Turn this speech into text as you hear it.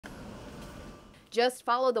Just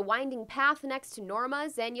follow the winding path next to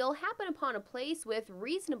Norma's and you'll happen upon a place with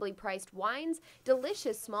reasonably priced wines,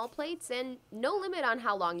 delicious small plates, and no limit on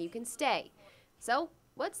how long you can stay. So,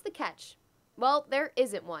 what's the catch? Well, there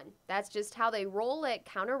isn't one. That's just how they roll at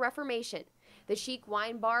Counter Reformation. The chic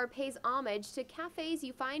wine bar pays homage to cafes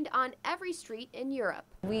you find on every street in Europe.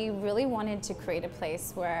 We really wanted to create a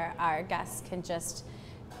place where our guests can just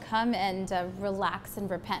come and relax and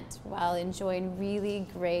repent while enjoying really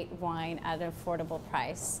great wine at an affordable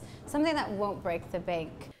price. Something that won't break the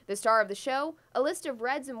bank. The star of the show, a list of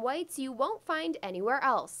reds and whites you won't find anywhere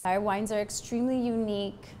else. Our wines are extremely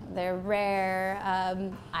unique, they're rare,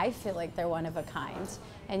 I feel like they're one of a kind.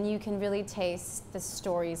 And you can really taste the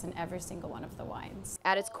stories in every single one of the wines.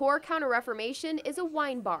 At its core, Counter Reformation is a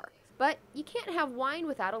wine bar, but you can't have wine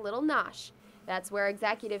without a little nosh. That's where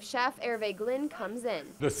executive chef Hervé Glynn comes in.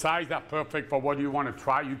 The size are perfect for what you want to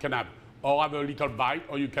try. You can have or have a little bite,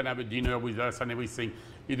 or you can have a dinner with us and everything.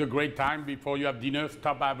 It's a great time before you have dinner.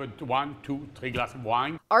 Stop, have 1, 2, 3 glasses of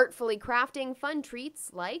wine. Artfully crafting fun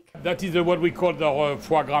treats like... That is what we call the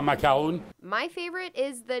foie gras macaron. My favorite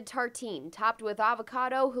is the tartine, topped with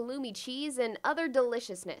avocado, halloumi cheese, and other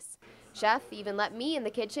deliciousness. Chef even let me in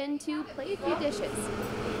the kitchen to play a few dishes.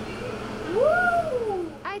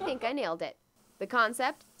 Woo! I think I nailed it. The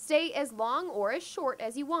concept, stay as long or as short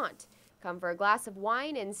as you want. Come for a glass of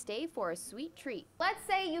wine and stay for a sweet treat. Let's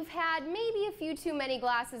say you've had maybe a few too many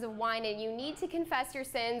glasses of wine and you need to confess your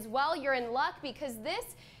sins. Well, you're in luck because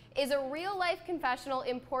this is a real-life confessional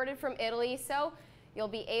imported from Italy, so you'll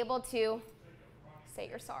be able to say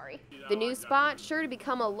you're sorry. The new spot sure to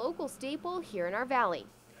become a local staple here in our valley.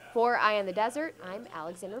 For Eye on the Desert, I'm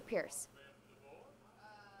Alexandra Pierce.